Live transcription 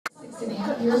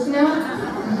years now.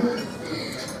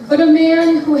 But a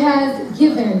man who has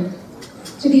given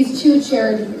to these two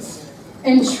charities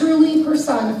and truly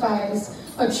personifies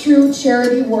a true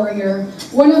charity warrior,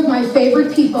 one of my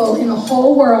favorite people in the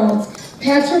whole world,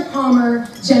 Patrick Palmer,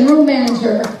 General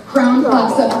Manager, Crowne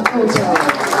Plaza Hotel.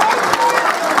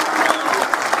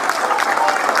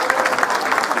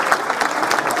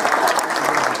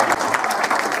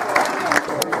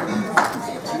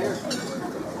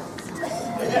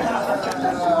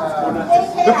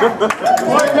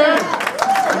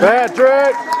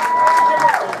 Patrick!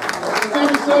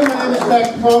 Thank you, sir. My name is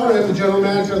Patrick Palmer. I'm the General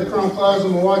Manager of the Crowne Plaza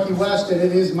Milwaukee West, and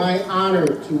it is my honor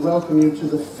to welcome you to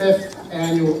the 5th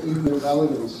annual Evening of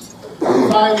Elegance.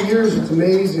 5 years, it's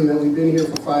amazing that we've been here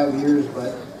for 5 years,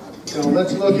 but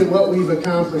let's look at what we've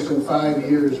accomplished in 5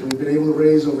 years. We've been able to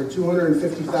raise over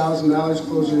 $250,000,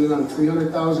 closing in on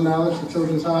 $300,000 for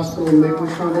Children's Hospital and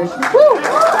Make-A-Wish Foundation.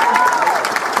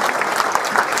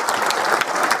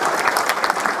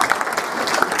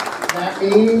 That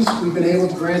means we've been able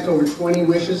to grant over 20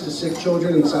 wishes to sick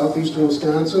children in southeastern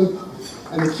Wisconsin.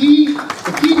 And the key to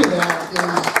that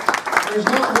is there's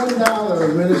not $1 of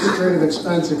administrative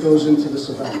expense that goes into this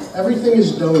event. Everything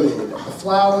is donated. The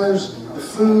flowers, the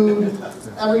food,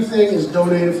 everything is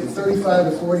donated from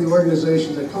 35 to 40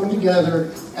 organizations that come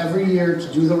together every year to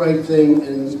do the right thing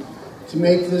and to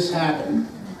make this happen.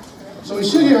 So we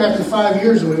sit here after 5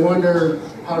 years and we wonder,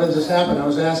 how did this happen? I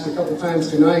was asked a couple times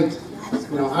tonight,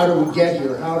 how did we get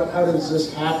here? How does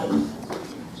this happen?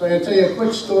 So I'm going to tell you a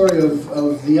quick story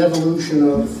of the evolution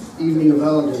of Evening of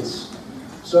Elegance.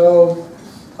 So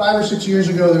 5 or 6 years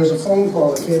ago, there was a phone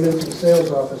call that came into the sales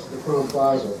office at the Crowne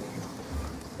Plaza.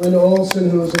 Linda Olson,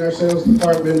 who was in our sales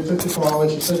department, took the call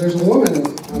and she said, there's a woman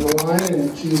on the line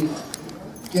and she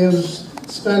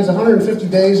spends 150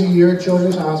 days a year at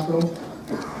Children's Hospital.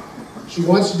 She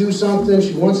wants to do something,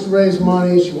 she wants to raise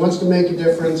money, she wants to make a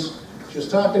difference. She was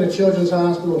talking to Children's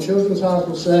Hospital, and Children's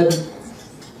Hospital said,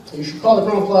 you should call the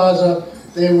Crowne Plaza,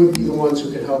 they would be the ones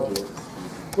who could help you.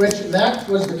 That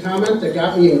was the comment that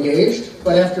got me engaged,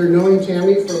 but after knowing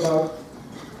Tammy for about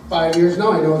 5 years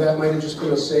now, I know that might have just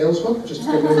been a sales hook, just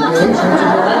to get me engaged.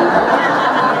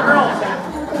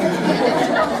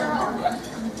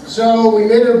 So we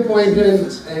made an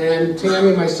appointment, and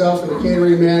Tammy, myself, and the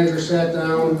catering manager sat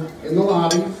down in the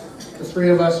lobby, the three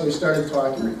of us, and we started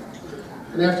talking.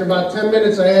 And after about 10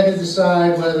 minutes, I had to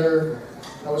decide whether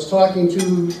I was talking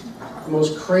to the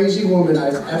most crazy woman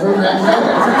I've ever met,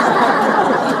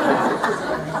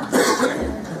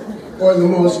 or the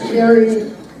most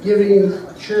caring, giving,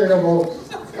 charitable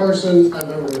person I've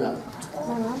ever met.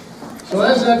 So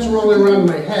as that's rolling around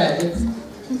my head,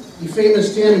 the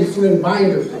famous Tammy Flynn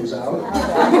binder comes out.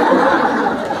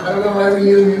 I don't know how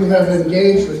many of you have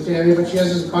engaged with Tammy, but she has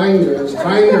this binder. This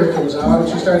binder comes out, and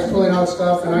she starts pulling out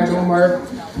stuff, and I know, Mark,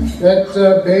 that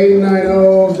Baden, I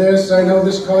know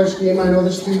this color scheme, I know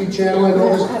this TV channel, I know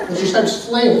this, and she starts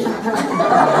flailing.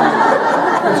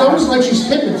 It's almost like she's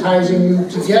hypnotizing you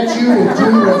to get you to do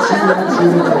what she wants you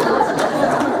to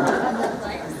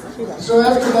do. So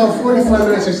after about 45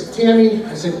 minutes, I said, Tammy, I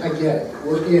get it,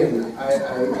 we're in. I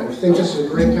think this is a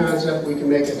great concept, we can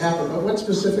make it happen, but what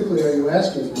specifically are you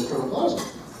asking from the Crowne Plaza?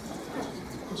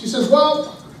 And she says,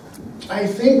 well, I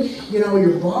think,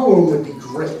 your ballroom would be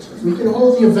great. If we can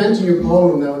hold the event in your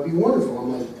ballroom, that would be wonderful.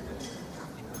 I'm like,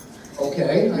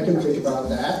 okay, I can think about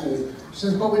that. And she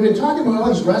says, but we've been talking about all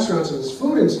these restaurants and this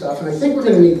food and stuff, and I think we're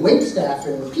going to need wait staff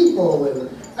and people and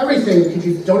everything. Could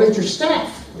you donate your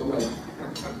staff? And I'm like,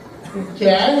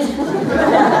 okay.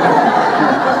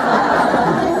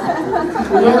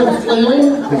 Remember the flailing?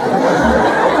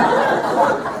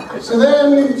 So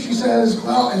then she says,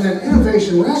 well, and then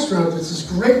Innovation Restaurant, it's this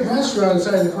great restaurant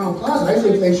inside the Crowne Plaza. I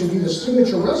think they should be the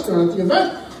signature restaurant at the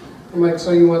event. I'm like,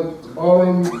 so you want the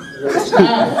ballroom, you want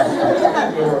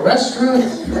staff, you want a restaurant?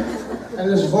 And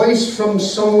this voice from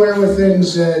somewhere within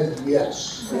said,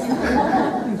 yes.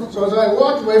 So as I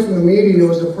walked away from the meeting, it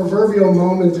was the proverbial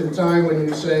moment in time when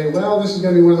you say, well, this is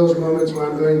going to be one of those moments where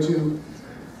I'm going to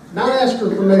not ask for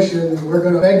permission, we're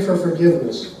going to beg for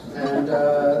forgiveness. And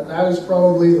that is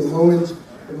probably the moment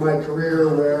in my career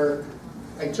where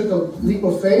I took a leap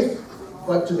of faith,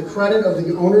 but to the credit of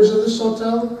the owners of this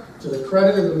hotel, to the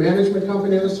credit of the management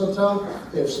company of this hotel,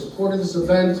 they have supported this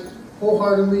event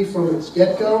wholeheartedly from its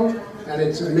get-go, and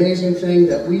it's an amazing thing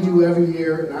that we do every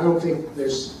year, and I don't think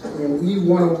we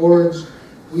won awards,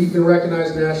 we've been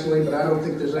recognized nationally, but I don't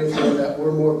think there's anything that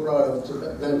we're more proud of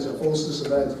than to host this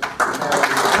event.